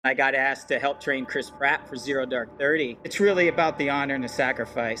I got asked to help train Chris Pratt for Zero Dark 30. It's really about the honor and the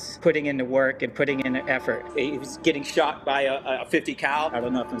sacrifice, putting in the work and putting in the effort. He was getting shot by a 50 cal. I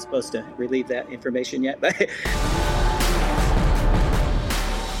don't know if I'm supposed to relieve that information yet, but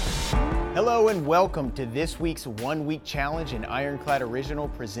Hello and welcome to this week's 1 Week Challenge, an Ironclad original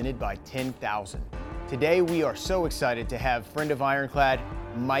presented by 10,000. Today we are so excited to have friend of Ironclad,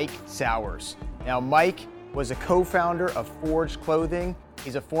 Mike Sauers. Now Mike was a co-founder of Forged Clothing.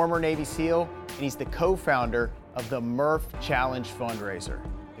 He's a former Navy SEAL, and he's the co-founder of the Murph Challenge fundraiser.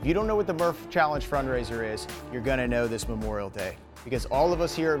 If you don't know what the Murph Challenge fundraiser is, you're gonna know this Memorial Day, because all of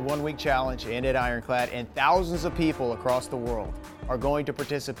us here at 1 Week Challenge and at Ironclad and thousands of people across the world are going to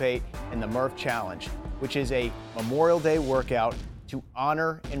participate in the Murph Challenge, which is a Memorial Day workout to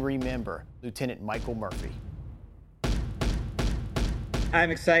honor and remember Lieutenant Michael Murphy.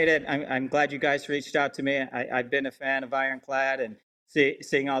 I'm excited. I'm glad you guys reached out to me. I've been a fan of Ironclad and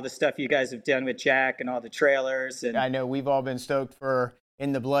seeing all the stuff you guys have done with Jack and all the trailers. And I know we've all been stoked for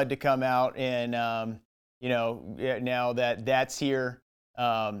In the Blood to come out, and now that that's here,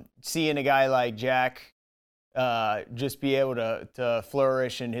 seeing a guy like Jack just be able to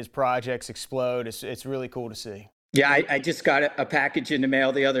flourish and his projects explode, it's really cool to see. Yeah, I just got a package in the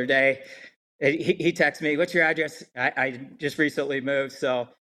mail the other day. He texted me, "What's your address?" I just recently moved,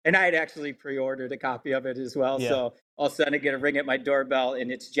 and I had actually pre-ordered a copy of it as well. Yeah. So all of a sudden I get a ring at my doorbell,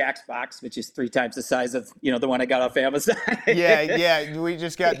 and it's Jack's box, which is 3 times the size of the one I got off Amazon. Yeah, we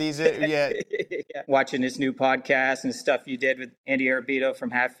just got these. Yeah. Watching this new podcast and stuff you did with Andy Arabito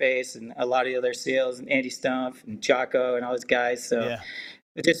from Half Face and a lot of the other SEALs and Andy Stumpf and Chaco and all those guys. So Yeah.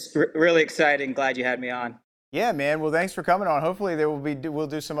 it's just really exciting. Glad you had me on. Yeah, man. Well, thanks for coming on. Hopefully we'll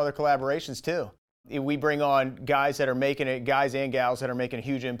do some other collaborations too. We bring on guys that are making it, guys and gals that are making a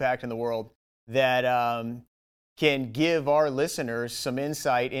huge impact in the world that can give our listeners some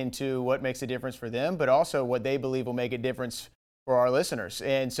insight into what makes a difference for them, but also what they believe will make a difference for our listeners.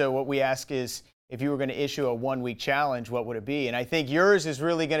 And so what we ask is, if you were going to issue a 1 week challenge, what would it be? And I think yours is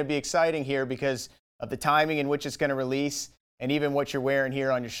really going to be exciting here because of the timing in which it's going to release and even what you're wearing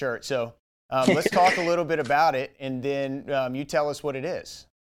here on your shirt. So let's talk a little bit about it, and then you tell us what it is.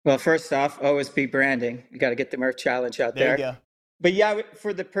 Well, first off, OSB branding. You got to get the Murph Challenge out there. There you go. But yeah,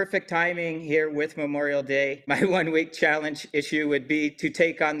 for the perfect timing here with Memorial Day, my 1 week challenge issue would be to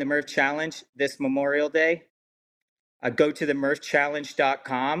take on the Murph Challenge this Memorial Day. Go to the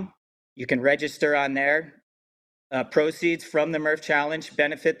murphchallenge.com. You can register on there. Proceeds from the Murph Challenge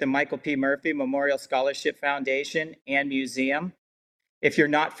benefit the Michael P. Murphy Memorial Scholarship Foundation and Museum. If you're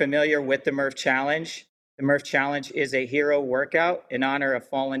not familiar with the Murph Challenge is a hero workout in honor of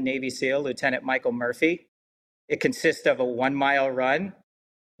fallen Navy SEAL Lieutenant Michael Murphy. It consists of a 1 mile run,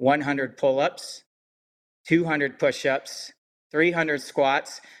 100 pull-ups, 200 push-ups, 300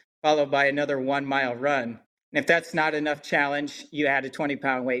 squats, followed by another 1 mile run. And if that's not enough challenge, you add a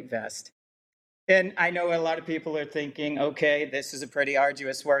 20-pound weight vest. And I know a lot of people are thinking, okay, this is a pretty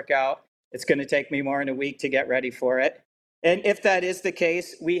arduous workout. It's going to take me more than a week to get ready for it. And if that is the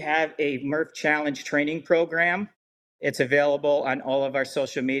case, we have a Murph Challenge training program. It's available on all of our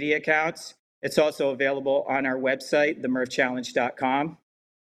social media accounts. It's also available on our website, themurphchallenge.com.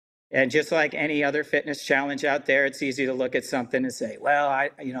 And just like any other fitness challenge out there, it's easy to look at something and say, well,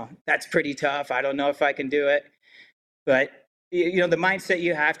 that's pretty tough. I don't know if I can do it. But, the mindset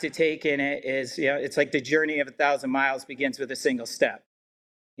you have to take in it is, it's like the journey of 1,000 miles begins with a single step.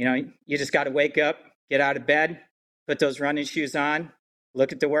 You just got to wake up, get out of bed, put those running shoes on,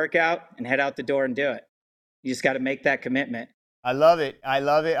 look at the workout, and head out the door and do it. You just got to make that commitment. I love it.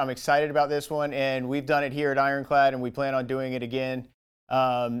 I'm excited about this one, and we've done it here at Ironclad, and we plan on doing it again.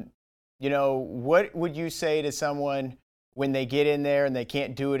 What would you say to someone when they get in there and they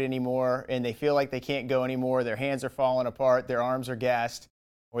can't do it anymore, and they feel like they can't go anymore, their hands are falling apart, their arms are gassed,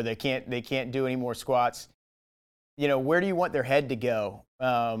 or they can't do any more squats? Where do you want their head to go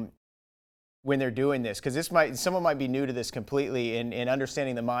when they're doing this? Because someone might be new to this completely, and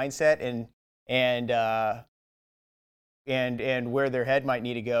understanding the mindset and where their head might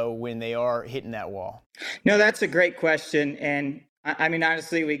need to go when they are hitting that wall. No, that's a great question. And I mean,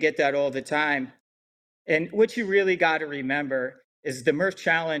 honestly, we get that all the time. And what you really got to remember is the Murph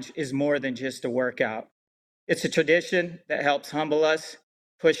Challenge is more than just a workout. It's a tradition that helps humble us,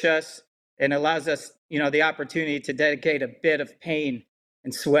 push us, and allows us, the opportunity to dedicate a bit of pain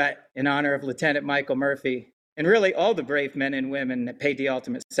and sweat in honor of Lieutenant Michael Murphy and really all the brave men and women that paid the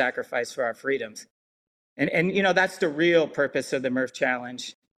ultimate sacrifice for our freedoms. And that's the real purpose of the Murph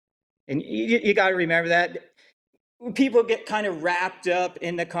Challenge. And you got to remember that. People get kind of wrapped up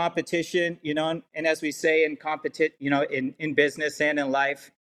in the competition, and as we say in in business and in life,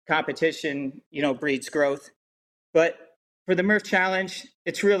 competition, breeds growth. But for the Murph Challenge,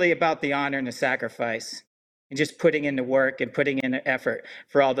 it's really about the honor and the sacrifice and just putting in the work and putting in the effort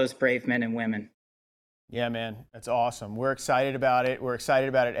for all those brave men and women. Yeah, man, that's awesome. We're excited about it. We're excited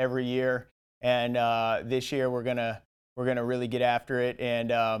about it every year. And this year we're gonna really get after it.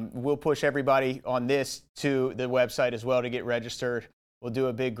 And we'll push everybody on this to the website as well to get registered. We'll do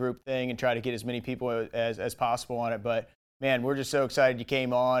a big group thing and try to get as many people as possible on it. But man, we're just so excited you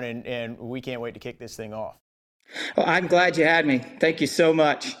came on, and we can't wait to kick this thing off. Well, I'm glad you had me. Thank you so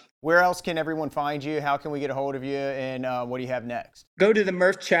much. Where else can everyone find you? How can we get a hold of you? And what do you have next? Go to the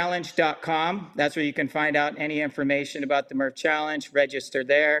murphchallenge.com. That's where you can find out any information about the Murph Challenge. Register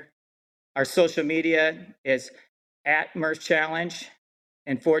there. Our social media is at Murph Challenge,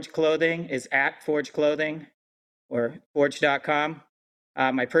 and Forge Clothing is at Forge Clothing or forge.com.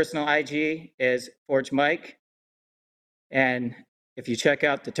 My personal IG is Forge Mike. And if you check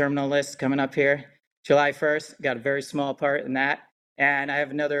out the terminal list coming up here, July 1st, got a very small part in that. And I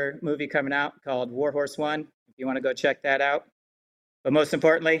have another movie coming out called Warhorse 1, if you want to go check that out. But most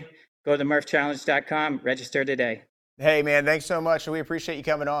importantly, go to murphchallenge.com, register today. Hey, man, thanks so much. We appreciate you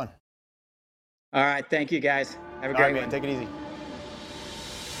coming on. All right, thank you, guys. Have a great one. Take it easy.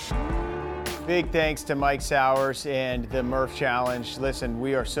 Big thanks to Mike Sauers and the Murph Challenge. Listen,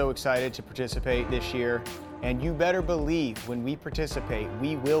 we are so excited to participate this year. And you better believe when we participate,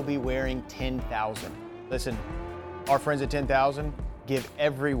 we will be wearing 10,000. Listen, our friends at 10,000 give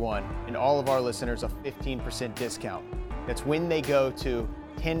everyone and all of our listeners a 15% discount. That's when they go to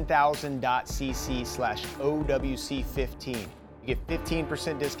 10,000.cc/OWC15. You get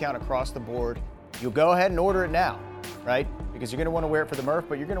 15% discount across the board. You'll go ahead and order it now, right? Because you're gonna wanna wear it for the Murph,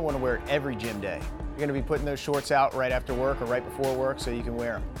 but you're gonna wanna wear it every gym day. You're gonna be putting those shorts out right after work or right before work so you can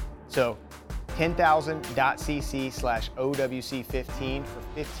wear them. So 10,000.cc/OWC15 for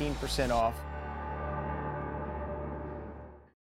 15% off.